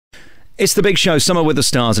It's The Big Show, Summer with the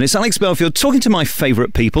Stars, and it's Alex Belfield talking to my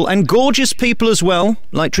favourite people, and gorgeous people as well,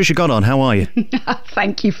 like Trisha Goddard. How are you?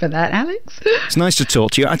 Thank you for that, Alex. It's nice to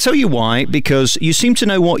talk to you. I tell you why, because you seem to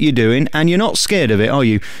know what you're doing, and you're not scared of it, are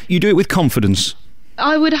you? You do it with confidence.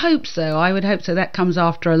 I would hope so. That comes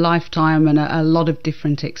after a lifetime and a lot of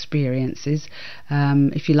different experiences.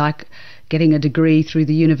 If you like, getting a degree through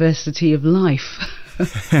the University of Life.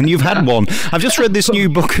 And you've had one. I've just read this new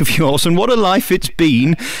book of yours, and what a life it's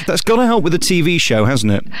been. That's got to help with the TV show,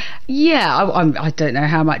 hasn't it? Yeah, I don't know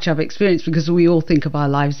how much I've experienced, because we all think of our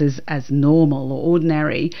lives as normal or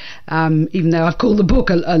ordinary, even though I've called the book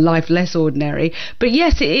a life less ordinary. But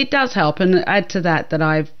yes, it does help. And add to that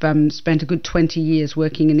I've spent a good 20 years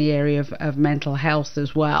working in the area of mental health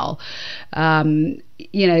as well.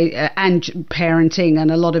 You know, and parenting and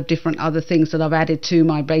a lot of different other things that I've added to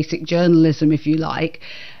my basic journalism, if you like.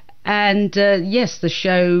 And yes, the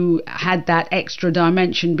show had that extra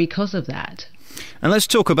dimension because of that. And let's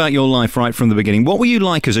talk about your life right from the beginning. What were you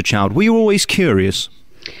like as a child? Were you always curious?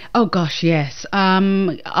 Oh, gosh, yes.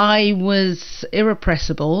 I was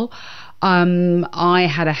irrepressible. I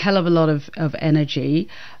had a hell of a lot of energy.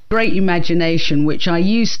 Great imagination, which I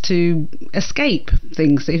used to escape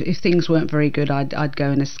things. If things weren't very good, I'd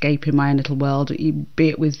go and escape in my own little world, be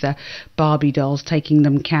it with Barbie dolls, taking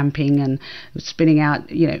them camping and spinning out,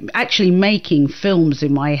 actually making films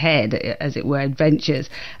in my head, as it were, adventures.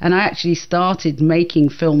 And I actually started making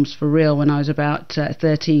films for real when I was about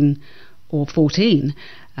 13 or 14.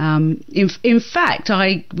 In fact,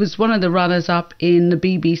 I was one of the runners-up in the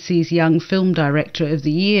BBC's Young Film Director of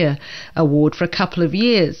the Year award for a couple of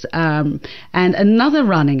years. And another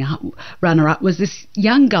runner-up was this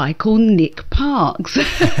young guy called Nick Parks.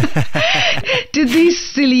 Did these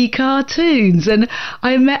silly cartoons. And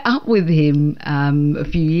I met up with him a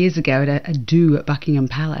few years ago at a do at Buckingham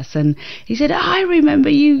Palace. And he said, I remember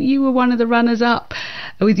you were one of the runners-up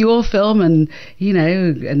with your film. And,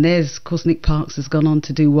 and there's, of course, Nick Parks has gone on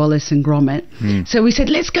to do Wallace and Gromit. So we said,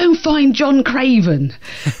 let's go and find John Craven.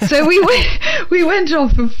 So we went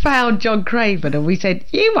off and found John Craven, and we said,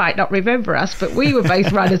 you might not remember us, but we were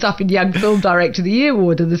both runners up in Young Film Director of the Year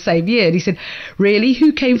award in the same year. And he said, really,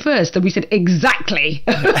 who came first? And we said, exactly.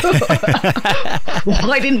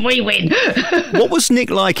 Why didn't we win? What was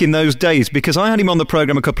Nick like in those days? Because I had him on the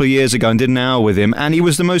programme a couple of years ago and did an hour with him, and he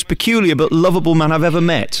was the most peculiar but lovable man I've ever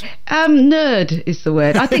met. Nerd is the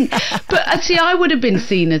word, I think. But see, I would have been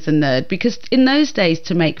seen as a nerd, because in those days,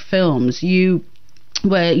 to make films, we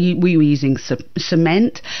were using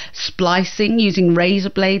cement, splicing, using razor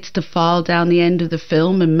blades to file down the end of the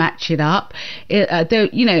film and match it up.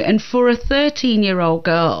 And for a 13-year-old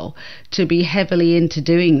girl to be heavily into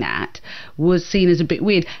doing that was seen as a bit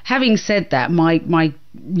weird. Having said that, my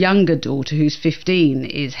younger daughter, who's 15,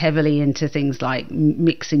 is heavily into things like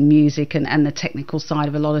mixing music and the technical side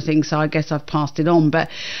of a lot of things, so I guess I've passed it on. But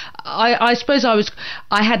I suppose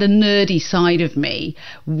I had a nerdy side of me,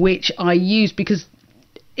 which I used because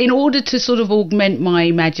in order to sort of augment my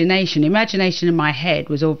imagination in my head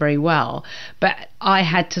was all very well, but I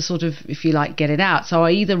had to sort of, if you like, get it out. So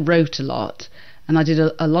I either wrote a lot, and I did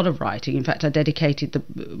a lot of writing. In fact, I dedicated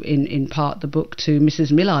in part the book to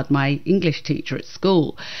Mrs. Millard, my English teacher at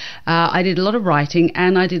school. I did a lot of writing,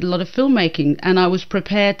 and I did a lot of filmmaking, and I was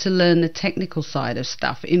prepared to learn the technical side of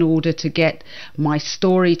stuff in order to get my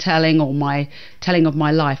storytelling or my telling of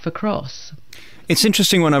my life across. It's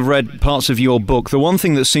interesting, when I've read parts of your book, the one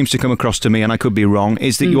thing that seems to come across to me, and I could be wrong,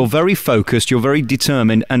 is that you're very focused, you're very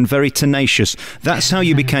determined and very tenacious. That's how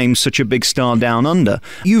you became such a big star down under.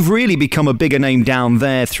 You've really become a bigger name down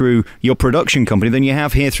there through your production company than you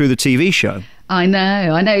have here through the TV show. I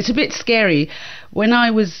know. It's a bit scary. When I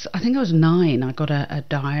think I was 9, I got a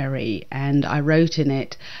diary, and I wrote in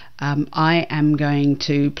it, I am going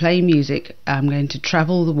to play music, I'm going to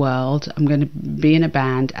travel the world, I'm going to be in a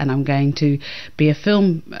band, and I'm going to be a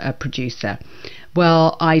film producer.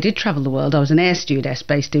 Well, I did travel the world. I was an air stewardess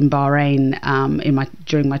based in Bahrain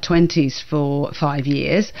during my 20s for 5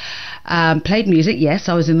 years. Played music, yes.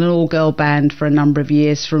 I was in an all-girl band for a number of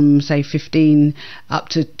years, from, say, 15 up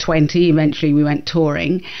to 20. Eventually, we went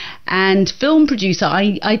touring. And film producer,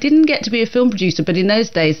 I didn't get to be a film producer, but in those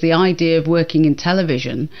days, the idea of working in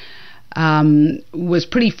television was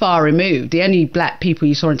pretty far removed. The only black people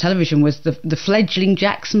you saw on television was the fledgling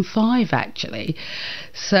Jackson 5, actually.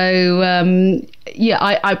 So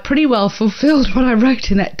I pretty well fulfilled what I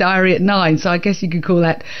wrote in that diary at 9, so I guess you could call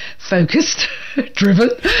that focused, driven,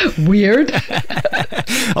 weird.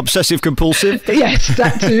 Obsessive compulsive? Yes,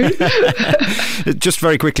 that too. Just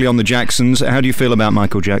very quickly on the Jacksons, how do you feel about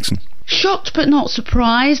Michael Jackson? Shocked but not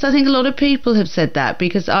surprised. I think a lot of people have said that,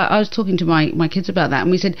 because I was talking to my kids about that,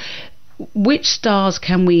 and we said, which stars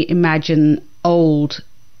can we imagine old?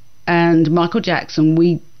 And Michael Jackson,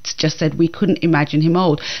 we just said we couldn't imagine him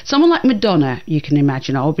old. Someone like Madonna, you can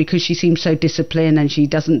imagine old, because she seems so disciplined and she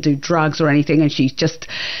doesn't do drugs or anything, and she's just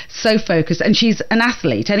so focused, and she's an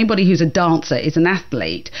athlete. Anybody who's a dancer is an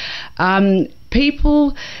athlete.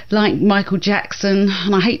 People like Michael Jackson,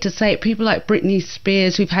 and I hate to say it, people like Britney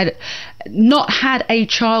Spears, who've not had a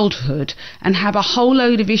childhood and have a whole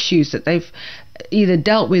load of issues that they've either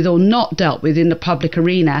dealt with or not dealt with in the public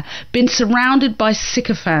arena, been surrounded by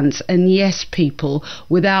sycophants and yes people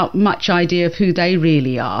without much idea of who they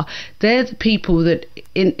really are. They're the people that,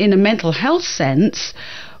 in a mental health sense,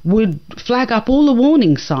 would flag up all the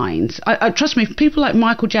warning signs. I trust me, people like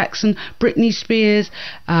Michael Jackson, Britney Spears,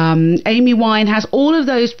 Amy Winehouse, all of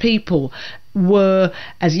those people were,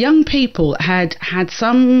 as young people, had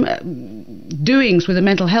some doings with a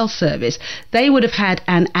mental health service. They would have had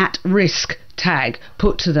an at-risk tag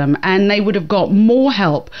put to them, and they would have got more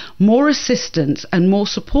help, more assistance and more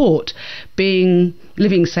support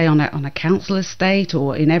living, say, on a council estate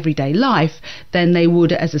or in everyday life than they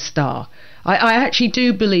would as a star. I actually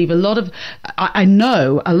do believe I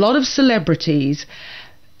know a lot of celebrities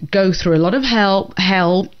go through a lot of hell,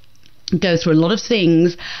 go through a lot of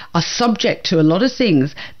things, are subject to a lot of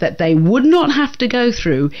things that they would not have to go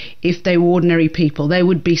through if they were ordinary people. There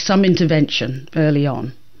would be some intervention early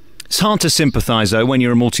on. It's hard to sympathise, though, when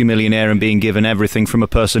you're a multimillionaire and being given everything from a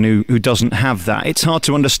person who doesn't have that. It's hard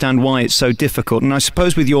to understand why it's so difficult. And I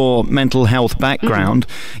suppose with your mental health background,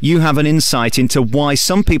 you have an insight into why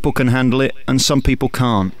some people can handle it and some people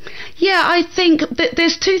can't. Yeah, I think that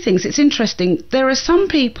there's two things. It's interesting. There are some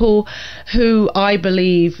people who I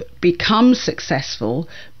believe become successful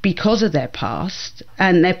because of their past,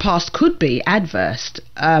 and their past could be adverse.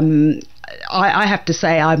 I have to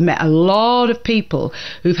say I've met a lot of people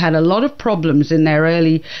who've had a lot of problems in their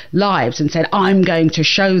early lives and said, I'm going to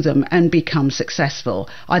show them and become successful.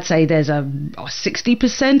 I'd say there's a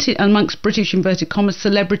 60% amongst British inverted commas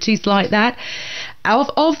celebrities like that.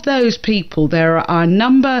 Of those people, there are a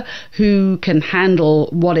number who can handle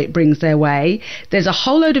what it brings their way. There's a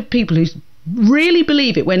whole load of people who really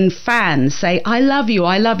believe it when fans say, I love you,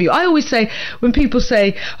 I love you. I always say, when people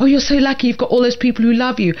say, oh, you're so lucky, you've got all those people who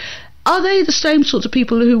love you. Are they the same sorts of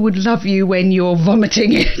people who would love you when you're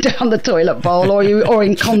vomiting down the toilet bowl or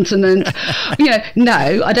incontinent?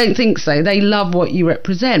 No, I don't think so. They love what you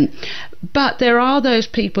represent. But there are those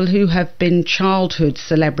people who have been childhood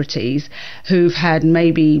celebrities who've had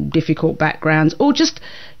maybe difficult backgrounds, or just,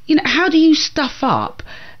 how do you stuff up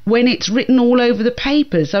when it's written all over the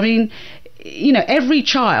papers? I mean, every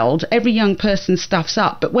child, every young person stuffs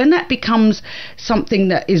up, but when that becomes something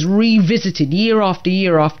that is revisited year after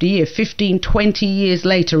year after year, 15, 20 years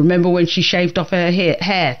later, remember when she shaved off her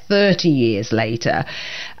hair 30 years later,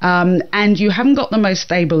 and you haven't got the most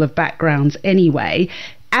stable of backgrounds anyway,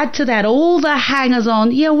 add to that all the hangers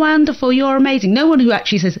on, you're wonderful, you're amazing. No one who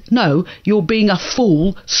actually says, no, you're being a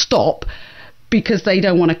fool, stop, because they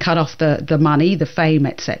don't want to cut off the money, the fame,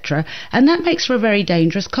 etc. And that makes for a very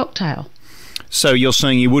dangerous cocktail. So you're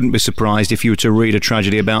saying you wouldn't be surprised if you were to read a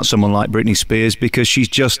tragedy about someone like Britney Spears, because she's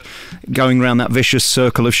just going around that vicious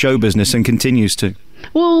circle of show business and continues to?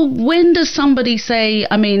 Well, when does somebody say,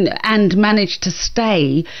 and manage to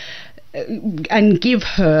stay and give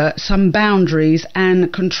her some boundaries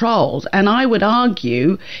and controls? And I would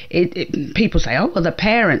argue, people say, oh, well, the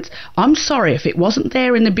parents. I'm sorry, if it wasn't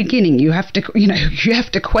there in the beginning, you have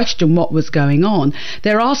to question what was going on.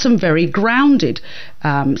 There are some very grounded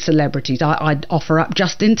celebrities. I'd offer up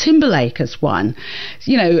Justin Timberlake as one,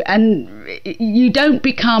 and you don't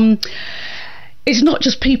become. It's not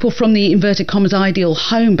just people from the inverted commas ideal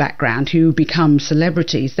home background who become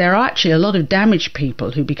celebrities. There are actually a lot of damaged people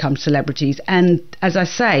who become celebrities. And as I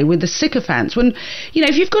say, with the sycophants, when,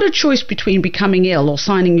 if you've got a choice between becoming ill or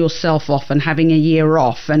signing yourself off and having a year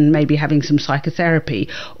off and maybe having some psychotherapy,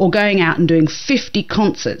 or going out and doing 50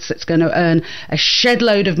 concerts that's going to earn a shed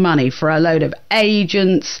load of money for a load of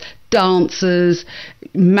agents, dancers,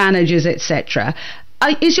 managers, etc.,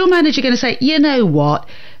 is your manager going to say, you know what,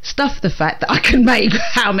 stuff the fact that I can make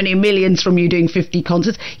how many millions from you doing 50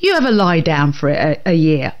 concerts, you have a lie down for it a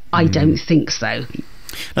year? I don't think so.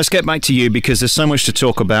 Let's get back to you, because there's so much to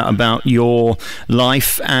talk about your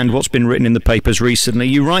life and what's been written in the papers recently.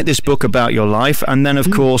 You write this book about your life, and then, of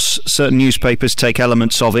course, certain newspapers take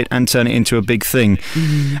elements of it and turn it into a big thing.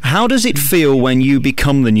 How does it feel when you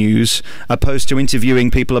become the news, opposed to interviewing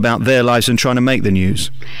people about their lives and trying to make the news?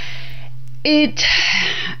 It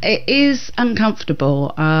is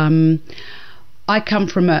uncomfortable. I come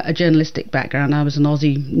from a journalistic background. I was an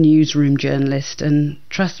Aussie newsroom journalist, and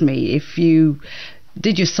trust me, if you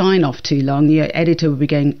did your sign off too long, your editor would be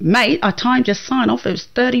going, mate, I timed your sign off, it was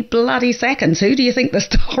 30 bloody seconds, who do you think the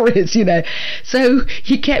star is, So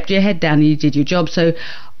you kept your head down and you did your job. So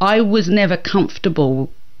I was never comfortable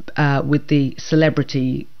with the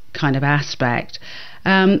celebrity kind of aspect.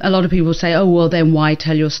 A lot of people say, oh, well, then why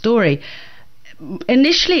tell your story?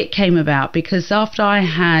 Initially it came about because after I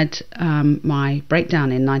had my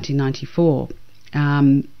breakdown in 1994,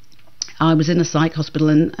 I was in a psych hospital,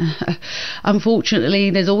 and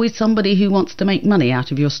unfortunately there's always somebody who wants to make money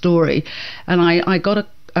out of your story. And I got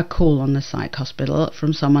a call on the psych hospital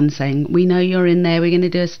from someone saying, we know you're in there, we're going to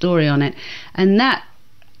do a story on it. And that,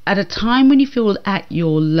 at a time when you feel at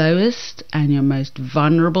your lowest and your most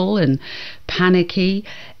vulnerable and panicky,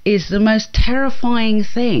 is the most terrifying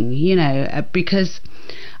thing, because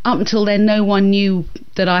up until then no one knew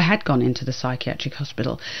that I had gone into the psychiatric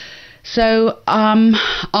hospital. So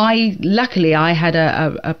luckily I had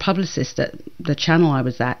a publicist at the channel I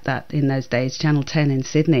was at that in those days, Channel 10 in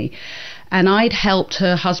Sydney, and I'd helped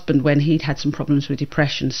her husband when he'd had some problems with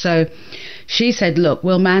depression. So she said, look,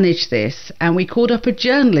 we'll manage this. And we called up a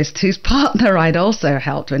journalist whose partner I'd also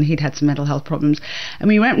helped when he'd had some mental health problems. And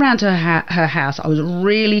we went round to her house. I was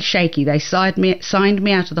really shaky. They signed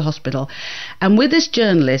me out of the hospital. And with this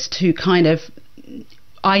journalist who kind of,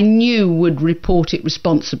 I knew would report it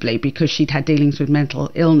responsibly because she'd had dealings with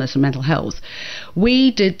mental illness and mental health,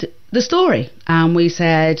 we did the story. And we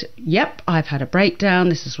said, yep, I've had a breakdown,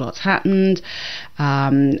 this is what's happened.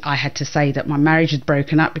 I had to say that my marriage had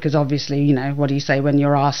broken up because obviously, what do you say when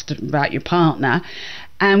you're asked about your partner?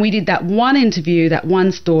 And we did that one interview, that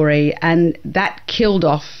one story, and that killed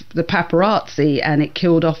off the paparazzi and it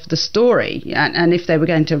killed off the story. And if they were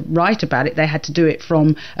going to write about it, they had to do it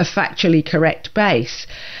from a factually correct base.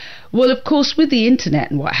 Well, of course, with the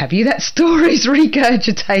internet and what have you, that story's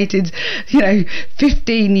regurgitated,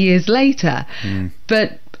 15 years later.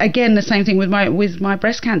 But again, the same thing with my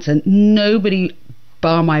breast cancer. Nobody,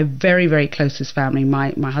 bar my very, very closest family,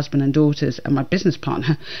 my husband and daughters and my business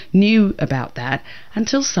partner, knew about that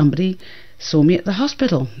until somebody saw me at the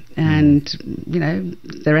hospital. And,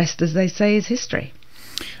 the rest, as they say, is history.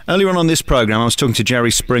 Earlier on this programme, I was talking to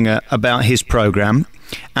Jerry Springer about his programme,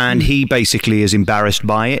 and he basically is embarrassed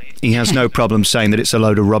by it. He has no problem saying that it's a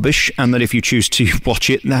load of rubbish and that if you choose to watch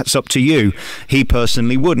it, that's up to you. He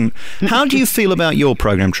personally wouldn't. How do you feel about your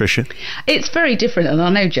programme, Trisha? It's very different, and I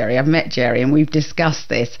know Jerry. I've met Jerry and we've discussed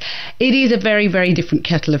this. It is a very, very different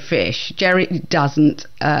kettle of fish. Jerry doesn't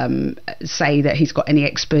say that he's got any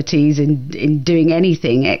expertise in doing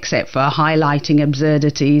anything except for highlighting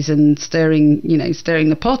absurdities and stirring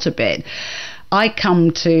the pot a bit. I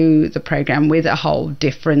come to the programme with a whole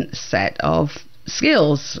different set of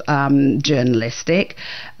skills, journalistic,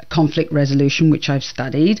 conflict resolution, which I've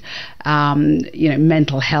studied,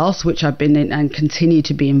 mental health, which I've been in and continue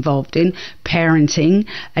to be involved in, parenting,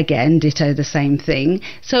 again, ditto the same thing.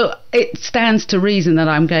 So it stands to reason that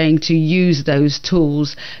I'm going to use those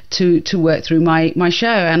tools to work through my show.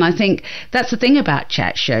 And I think that's the thing about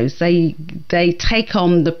chat shows. They take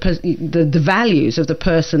on the values of the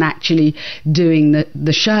person actually doing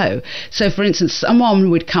the show. So, for instance, someone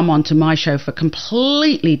would come onto my show for a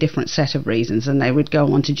completely different set of reasons, and they would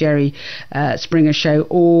go on to Jerry Springer's show,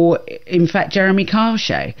 or in fact Jeremy Kyle's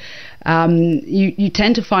show. You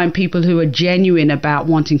tend to find people who are genuine about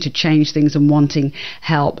wanting to change things and wanting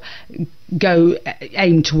help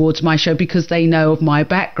aim towards my show because they know of my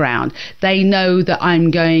background. They know that I'm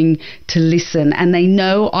going to listen, and they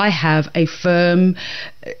know I have a firm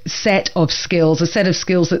set of skills, a set of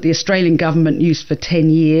skills that the Australian government used for 10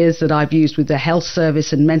 years, that I've used with the health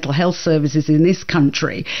service and mental health services in this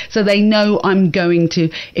country. So they know I'm going to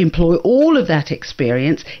employ all of that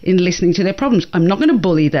experience in listening to their problems. I'm not going to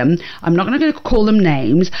bully them. I'm not going to call them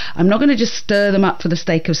names. I'm not going to just stir them up for the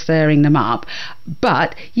sake of stirring them up.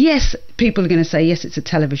 But yes, people are going to say, yes, it's a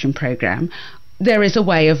television program. There is a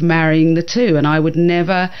way of marrying the two, and I would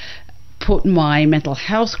never put my mental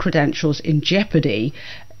health credentials in jeopardy,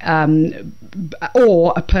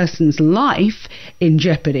 or a person's life in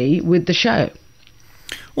jeopardy with the show.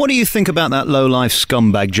 What do you think about that low-life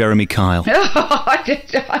scumbag, Jeremy Kyle?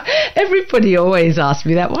 Everybody always asks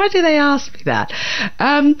me that. Why do they ask me that?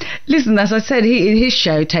 Listen, as I said, his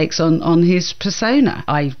show takes on his persona.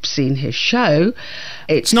 I've seen his show.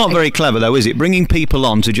 It's not very clever, though, is it? Bringing people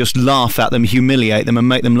on to just laugh at them, humiliate them, and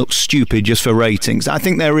make them look stupid just for ratings. I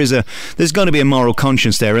think there's got to be a moral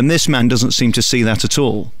conscience there, and this man doesn't seem to see that at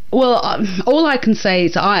all. Well, all I can say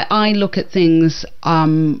is I look at things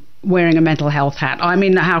wearing a mental health hat. I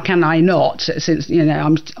mean, how can I not, since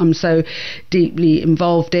I'm so deeply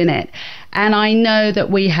involved in it? And I know that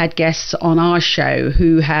we had guests on our show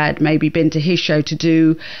who had maybe been to his show to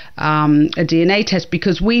do a DNA test,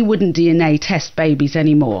 because we wouldn't DNA test babies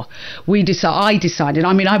anymore. I decided,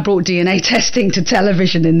 I mean, I brought DNA testing to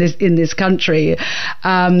television in this country,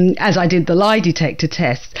 as I did the lie detector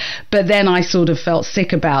test. But then I sort of felt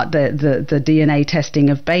sick about the DNA testing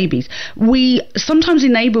of babies. We sometimes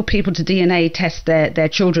enable people to DNA test their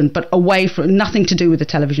children, but away from, nothing to do with the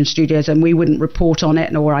television studios, and we wouldn't report on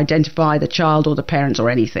it or identify the child or the parents or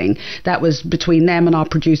anything. That was between them and our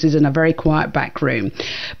producers in a very quiet back room.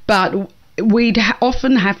 But we'd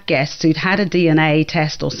often have guests who'd had a DNA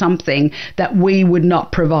test or something that we would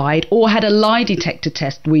not provide, or had a lie detector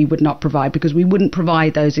test we would not provide, because we wouldn't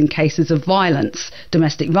provide those in cases of violence,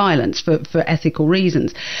 domestic violence, for ethical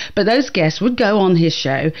reasons. But those guests would go on his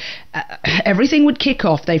show, everything would kick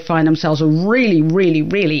off, they'd find themselves really, really,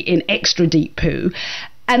 really in extra deep poo,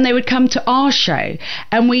 and they would come to our show,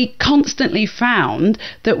 and we constantly found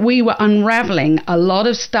that we were unraveling a lot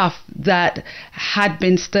of stuff that had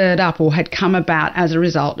been stirred up or had come about as a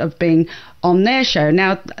result of being on their show.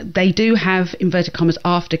 Now, they do have, inverted commas,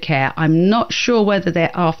 aftercare. I'm not sure whether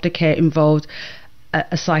their aftercare involved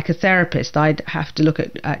a psychotherapist. I'd have to look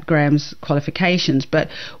at Graham's qualifications, but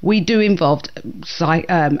we do involve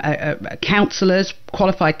counsellors,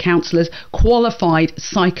 qualified counsellors, qualified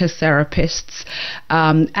psychotherapists,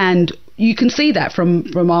 and you can see that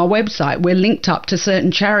from our website. We're linked up to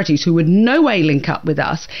certain charities who would no way link up with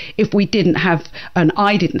us if we didn't have, and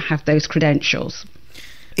I didn't have those credentials.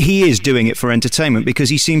 He is doing it for entertainment because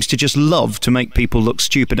he seems to just love to make people look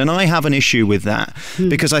stupid. And I have an issue with that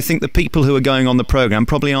because I think the people who are going on the programme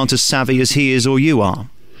probably aren't as savvy as he is or you are.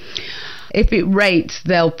 If it rates,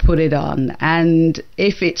 they'll put it on. And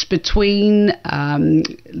if it's between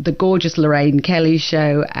the gorgeous Lorraine Kelly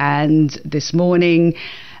show and This Morning,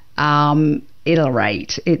 it'll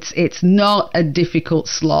rate. It's not a difficult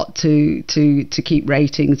slot to keep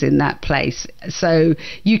ratings in that place. So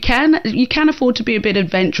you can afford to be a bit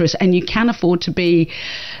adventurous, and you can afford to be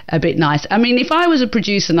a bit nice. I mean, if I was a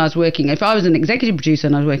producer and if I was an executive producer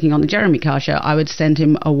and I was working on the Jeremy Carr show, I would send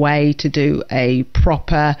him away to do a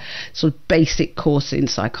proper sort of basic course in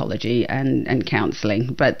psychology and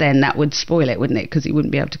counselling. But then that would spoil it, wouldn't it? Because he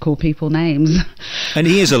wouldn't be able to call people names. And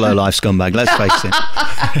he is a low-life scumbag, let's face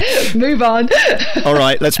it. Move on. All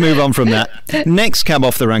right, let's move on from that. Next cab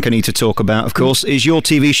off the rank I need to talk about, of course, is your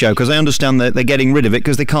TV show, because I understand that they're getting rid of it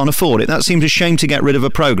because they can't afford it. That seems a shame to get rid of a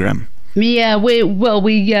programme. Yeah, we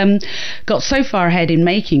got so far ahead in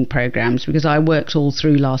making programs, because I worked all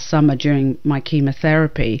through last summer during my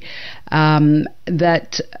chemotherapy,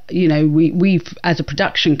 that, you know, we've, as a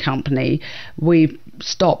production company, we've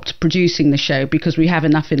stopped producing the show because we have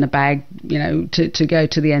enough in the bag, you know, to go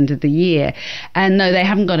to the end of the year. And no, they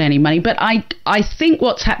haven't got any money. But I think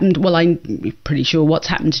what's happened, well, I'm pretty sure what's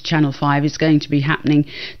happened to Channel 5 is going to be happening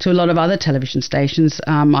to a lot of other television stations.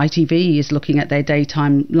 ITV is looking at their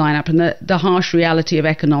daytime lineup, and the harsh reality of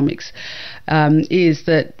economics is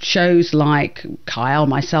that shows like Kyle,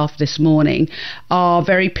 myself, This Morning are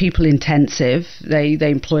very people intensive. They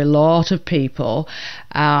employ a lot of people,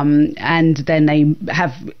 and then they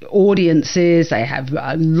have audiences, they have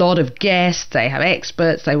a lot of guests, they have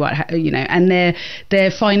experts, and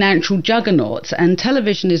they're financial juggernauts. And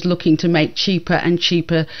television is looking to make cheaper and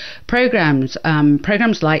cheaper programs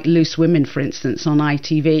like Loose Women, for instance, on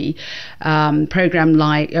ITV,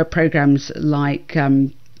 programs like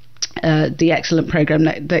the excellent program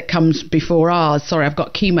that comes before ours. Sorry, I've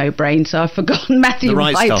got chemo brain, so I've forgotten Matthew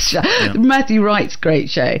Wright's show. Yeah. Matthew Wright's great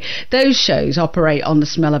show. Those shows operate on the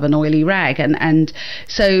smell of an oily rag, and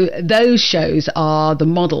so those shows are the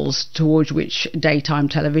models towards which daytime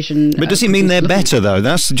television. But does it mean they're better, though?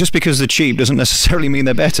 That's just because they're cheap doesn't necessarily mean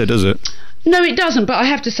they're better, does it? No, it doesn't. But I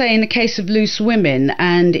have to say, in the case of Loose Women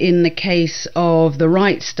and in the case of The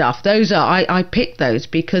Right Stuff, those are I picked those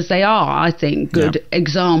because they are, I think, good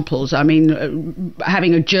examples. I mean,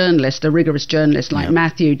 having a rigorous journalist like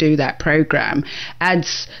Matthew do that program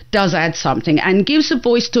does add something and gives a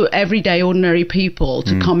voice to everyday ordinary people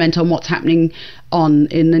to comment on what's happening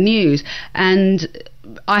in the news. And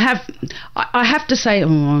I have to say,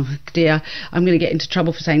 oh dear, I'm going to get into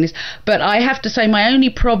trouble for saying this, but I have to say my only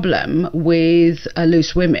problem with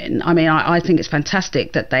Loose Women, I mean, I think it's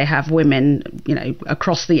fantastic that they have women, you know,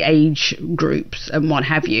 across the age groups and what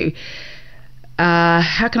have you.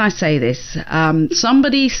 How can I say this?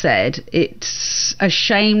 Somebody said it's a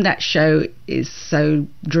shame that show is so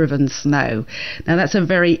driven snow. Now that's a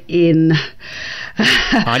very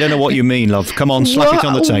I don't know what you mean, love. Come on, slap it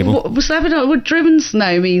on the table. Slap it on. What driven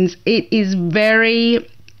snow means, it is very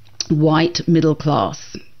white middle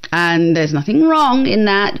class. and there's nothing wrong in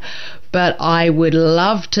that. But I would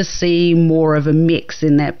love to see more of a mix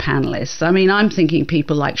in their panelists. I mean, I'm thinking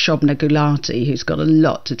people like Shobna Gulati, who's got a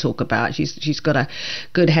lot to talk about. She's got a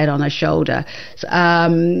good head on her shoulder. There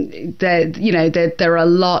are a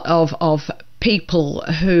lot of people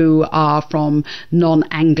who are from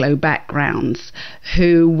non-Anglo backgrounds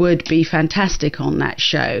who would be fantastic on that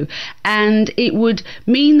show. And it would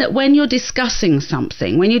mean that when you're discussing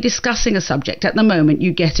something, when you're discussing a subject, at the moment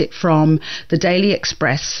you get it from the Daily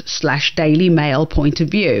Express / Daily Mail point of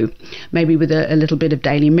view, maybe with a little bit of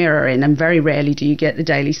Daily Mirror in, and very rarely do you get the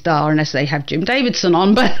Daily Star unless they have Jim Davidson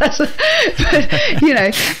on. But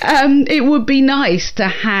it would be nice to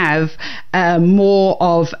have more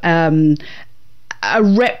of a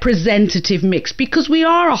representative mix, because we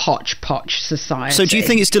are a hodgepodge society. So do you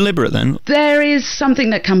think it's deliberate then? There is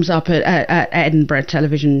something that comes up at Edinburgh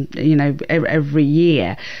Television, every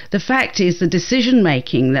year. The fact is, the decision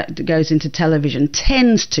making that goes into television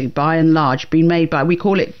tends to, by and large, be made by, we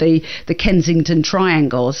call it the Kensington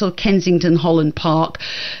Triangle, so Kensington, Holland Park,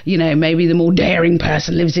 maybe the more daring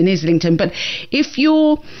person lives in Islington. But if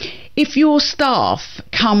your staff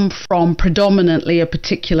come from predominantly a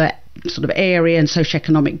particular sort of area and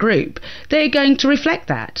socioeconomic group, they're going to reflect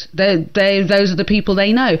that. Those are the people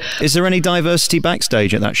they know. Is there any diversity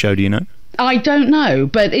backstage at that show, do you know? I don't know,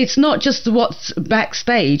 but it's not just what's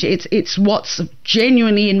backstage, it's what's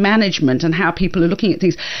genuinely in management and how people are looking at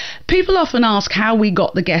things. People often ask how we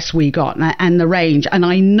got the guests we got and the range, and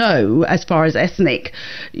I know, as far as ethnic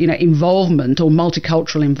involvement or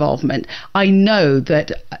multicultural involvement, I know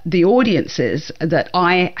that the audiences that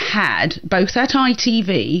I had both at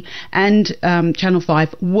ITV and Channel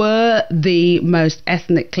 5 were the most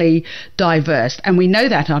ethnically diverse, and we know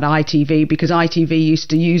that on ITV because ITV used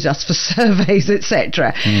to use us for surveys,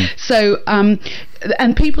 etc. So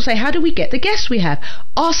and people say, how do we get the guests we have?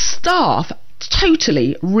 Our staff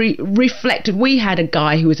totally reflected. We had a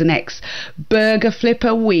guy who was an ex-burger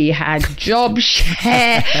flipper. We had job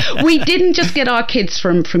share. We didn't just get our kids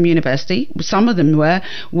from university. Some of them were.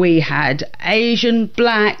 We had Asian,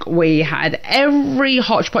 black. We had every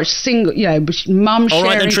hodgepodge, single, mum sharing. All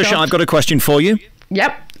right then, Trisha, I've got a question for you.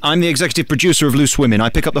 Yep. I'm the executive producer of Loose Women. I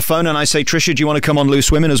pick up the phone and I say, Trisha, do you want to come on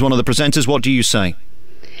Loose Women as one of the presenters? What do you say?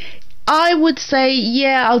 I would say,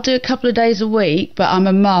 yeah, I'll do a couple of days a week, but I'm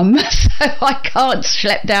a mum, so I can't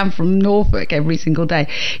schlep down from Norfolk every single day.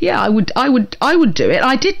 Yeah, I would do it.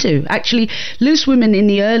 I did do. Actually, Loose Women in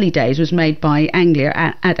the early days was made by Anglia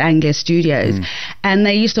at Anglia Studios, and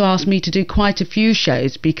they used to ask me to do quite a few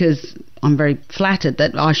shows because I'm very flattered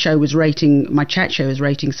that my chat show was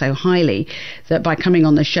rating so highly that by coming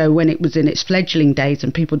on the show when it was in its fledgling days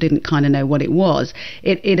and people didn't kind of know what it was,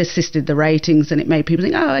 it assisted the ratings and it made people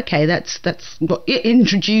think, oh, okay, that's what it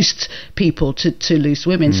introduced people to Loose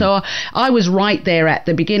Women. So I was right there at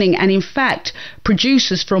the beginning, and in fact,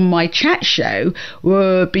 producers from my chat show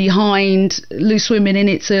were behind Loose Women in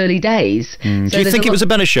its early days. So do you think it was a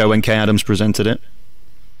better show when Kay Adams presented it?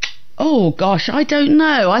 Oh, gosh, I don't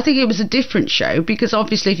know. I think it was a different show because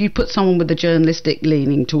obviously if you put someone with a journalistic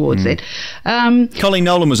leaning towards it. Colleen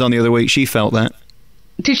Nolan was on the other week. She felt that.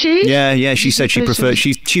 Did she? Yeah, she said she preferred...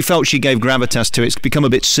 She felt she gave gravitas to it. It's become a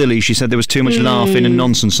bit silly. She said there was too much laughing and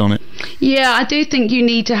nonsense on it. Yeah, I do think you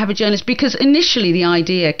need to have a journalist because initially the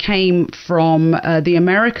idea came from the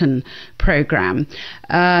American programme.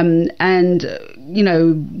 And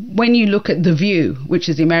when you look at The View, which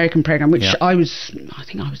is the American programme, which I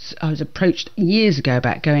was approached years ago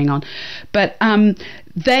about going on, but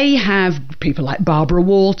they have people like Barbara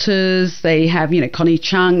Walters, they have Connie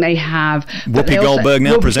Chung, they have Whoopi Goldberg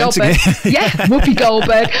now presenting it. Yeah, Whoopi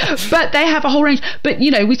Goldberg, but they have a whole range. But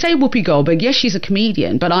we say Whoopi Goldberg, yes, she's a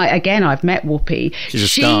comedian, but I've met Whoopi. She's a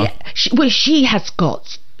star. She has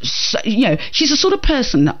got. So, she's the sort of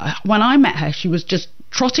person that when I met her, she was just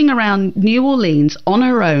trotting around New Orleans on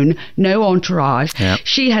her own, no entourage. Yep.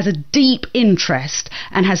 She has a deep interest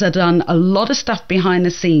and has done a lot of stuff behind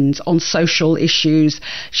the scenes on social issues.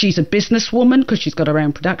 She's a businesswoman because she's got her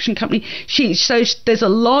own production company. So there's a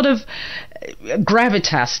lot of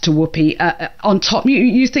gravitas to Whoopi on top.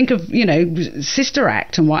 You think of Sister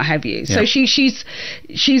Act and what have you. Yep. So she's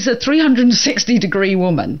a 360-degree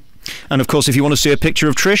woman. And of course, if you want to see a picture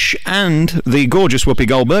of Trish and the gorgeous Whoopi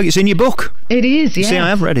Goldberg, it's in your book. It is, yeah. See, I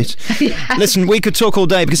have read it. Yes. Listen, we could talk all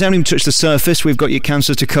day because I haven't even touched the surface. We've got your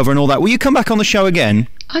cancer to cover and all that. Will you come back on the show again?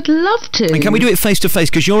 I'd love to. And can we do it face to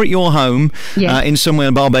face? Because you're at your home in somewhere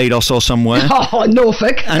in Barbados or somewhere. Oh,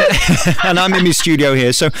 Norfolk. And I'm in my studio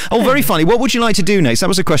here. So, very funny. What would you like to do next? That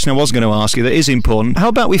was a question I was going to ask you that is important. How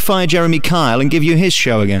about we fire Jeremy Kyle and give you his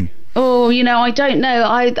show again? Oh, I don't know.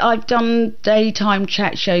 I've done daytime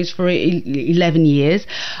chat shows for 11 years.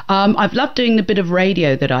 I've loved doing the bit of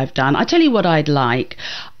radio that I've done. I tell you what I'd like.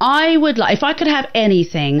 I would like, if I could have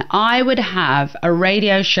anything, I would have a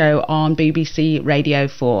radio show on BBC Radio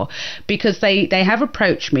 4, because they have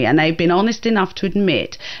approached me and they've been honest enough to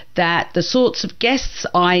admit that the sorts of guests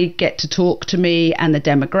I get to talk to me and the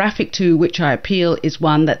demographic to which I appeal is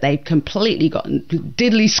one that they've completely got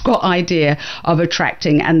diddly squat idea of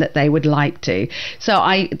attracting, and that they would like to. So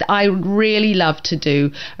I really love to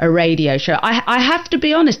do a radio show. I have to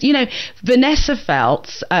be honest, Vanessa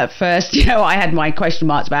Feltz, at first, I had my question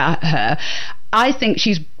marks about her. I think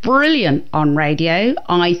she's brilliant on radio.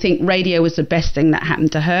 I think radio was the best thing that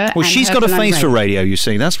happened to her. Well, she's got a face for radio, you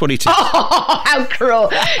see. That's what it is. Oh, how cruel.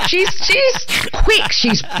 She's quick,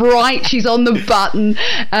 she's bright, she's on the button.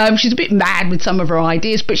 She's a bit mad with some of her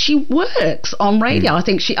ideas, but she works on radio. I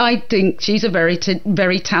think she's a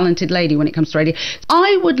very talented lady when it comes to radio.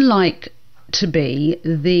 I would like to be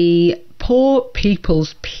the poor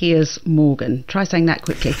people's Piers Morgan. Try saying that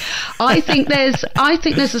quickly. I think there's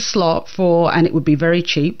a slot for, and it would be very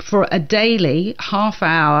cheap, for a daily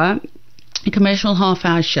commercial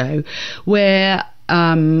half-hour show where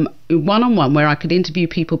one-on-one, where I could interview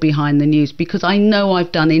people behind the news, because I know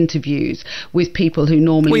I've done interviews with people who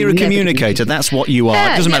normally... Well, you're a communicator. That's what you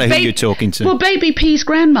are. It doesn't matter who you're talking to. Well, Baby P's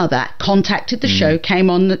grandmother contacted the show, came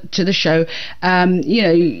on to the show.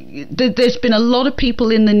 There's been a lot of people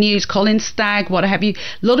in the news, Colin Stagg, what have you,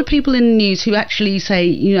 a lot of people in the news who actually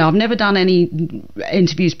say, I've never done any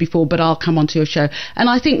interviews before, but I'll come onto your show. And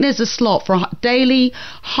I think there's a slot for a daily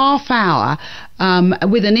half-hour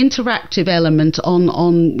with an interactive element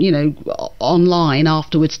online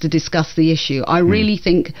afterwards to discuss the issue. I really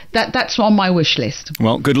think that's on my wish list.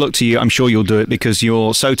 Well, good luck to you. I'm sure you'll do it, because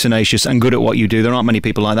you're so tenacious and good at what you do. There aren't many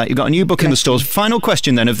people like that. You've got a new book in the stores. Final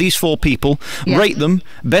question then, of these four people, rate them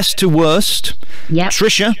best to worst. Yep.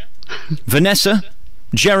 Trisha, Vanessa,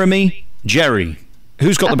 Jeremy, Jerry.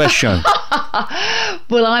 Who's got the best show?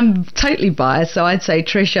 Well, I'm totally biased, so I'd say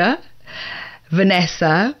Trisha,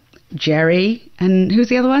 Vanessa, Jerry, and who's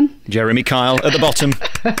the other one? Jeremy Kyle at the bottom.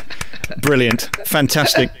 Brilliant.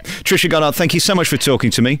 Fantastic. Trisha Goddard, thank you so much for talking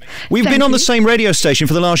to me. We've been on the same radio station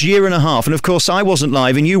for the last year and a half, and of course I wasn't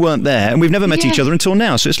live and you weren't there, and we've never met each other until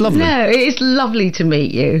now, so it's lovely. No, it's lovely to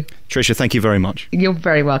meet you. Trisha, thank you very much. You're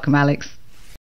very welcome, Alex.